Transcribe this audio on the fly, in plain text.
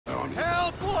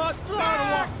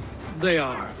They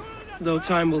are. Though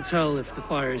time will tell if the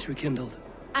fire is rekindled.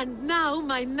 And now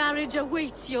my marriage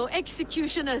awaits your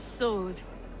executioner's sword.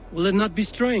 Will it not be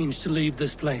strange to leave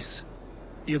this place?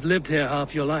 You've lived here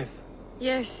half your life.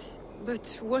 Yes,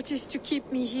 but what is to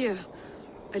keep me here?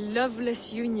 A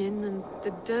loveless union and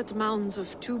the dirt mounds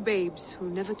of two babes who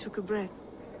never took a breath.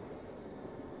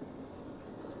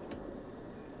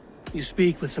 You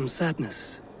speak with some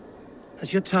sadness.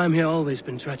 Has your time here always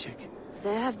been tragic?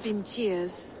 There have been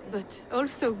tears, but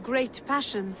also great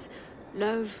passions.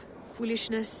 Love,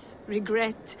 foolishness,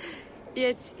 regret.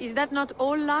 Yet, is that not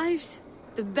all lives?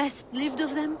 The best lived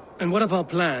of them? And what of our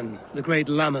plan, the great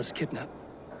Lamma's kidnap?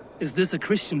 Is this a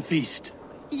Christian feast?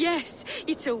 Yes,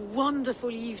 it's a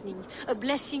wonderful evening, a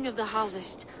blessing of the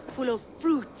harvest, full of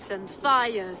fruits and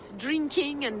fires,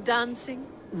 drinking and dancing.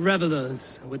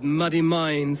 Revelers with muddy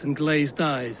minds and glazed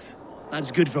eyes.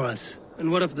 That's good for us.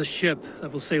 And what of the ship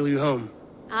that will sail you home?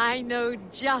 I know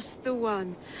just the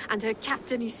one, and her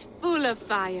captain is full of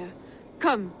fire.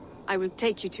 Come, I will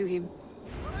take you to him.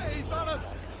 Hey, fellas!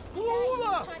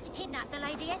 Tried to kidnap the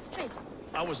Lady Estrid.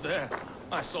 I was there.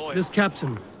 I saw it. This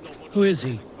captain, who is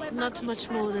he? Not much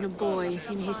more than a boy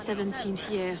in his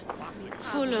 17th year,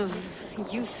 full of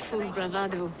youthful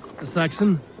bravado. A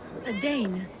Saxon? A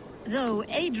Dane. Though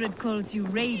Adred calls you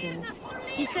raiders.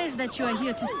 He says that you are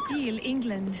here to steal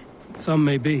England. Some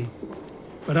may be.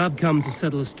 But I've come to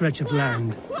settle a stretch of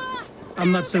land.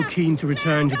 I'm not so keen to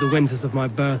return to the winters of my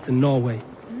birth in Norway.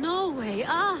 Norway,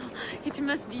 it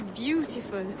must be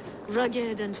beautiful.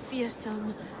 Rugged and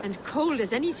fearsome, and cold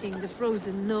as anything the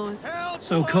frozen north.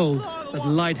 So cold that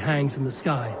light hangs in the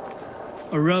sky.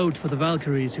 A road for the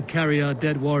Valkyries who carry our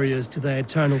dead warriors to their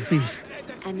eternal feast.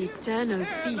 An eternal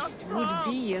feast would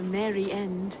be a merry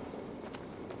end.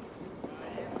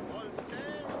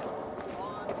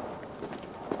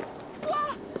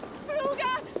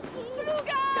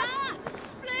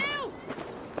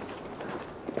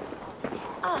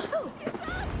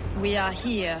 We are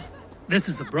here. This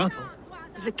is a brothel.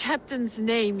 The captain's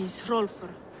name is Rolfer,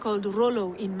 called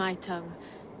Rollo in my tongue.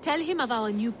 Tell him of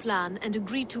our new plan and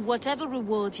agree to whatever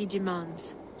reward he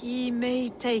demands. He may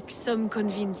take some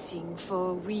convincing,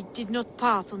 for we did not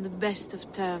part on the best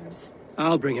of terms.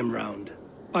 I'll bring him round.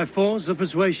 By force or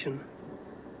persuasion.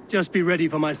 Just be ready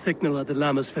for my signal at the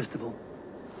Lammas festival.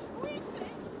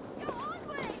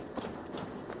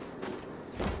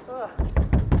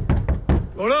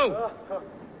 Rollo!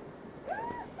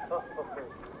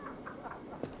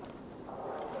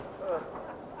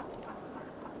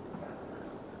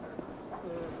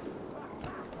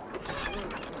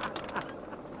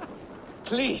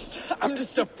 Please, I'm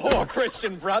just a poor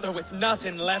Christian brother with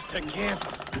nothing left to give.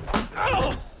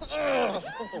 Oh!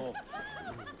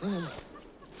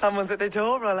 Someone's at the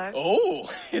door, Rollo. Oh,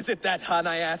 is it that hun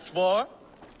I asked for?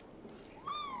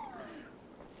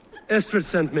 Estrid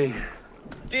sent me.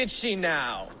 Did she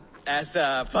now? As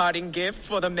a parting gift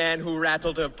for the man who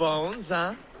rattled her bones,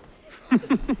 huh?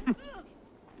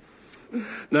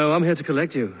 No, I'm here to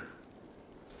collect you.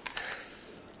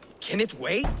 Can it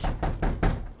wait?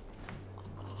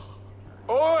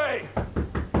 Oi!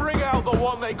 Bring out the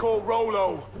one they call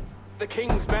Rollo. The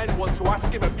king's men want to ask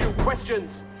him a few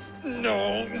questions.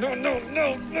 No.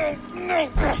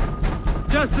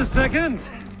 Just a second.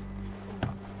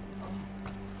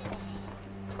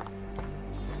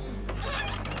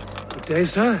 Good day,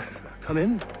 sir. Come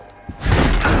in.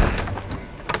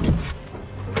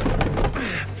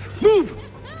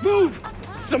 Move!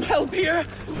 Some help here?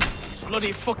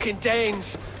 Bloody fucking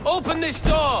Danes! Open this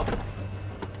door!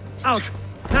 Out!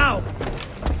 Now!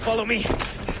 Follow me.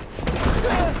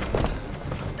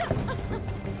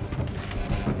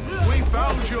 We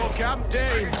found your camp,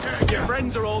 Dane. Your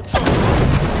friends are all tough.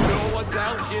 No one's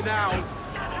helped you now.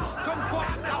 Come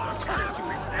quiet now, I trust you.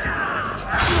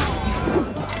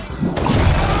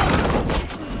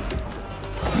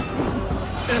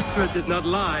 Estrid did not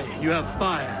lie. You have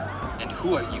fire. And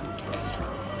who are you, Estrid?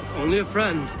 Only a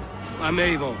friend. I'm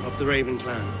Avon of the Raven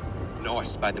clan.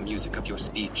 Norse by the music of your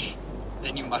speech.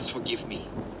 Then you must forgive me.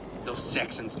 Those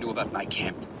Saxons knew about my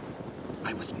camp.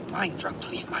 I was mind-drunk to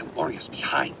leave my warriors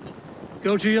behind.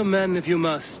 Go to your men if you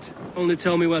must. Only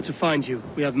tell me where to find you.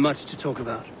 We have much to talk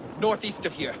about. Northeast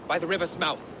of here, by the river's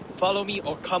mouth. Follow me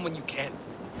or come when you can.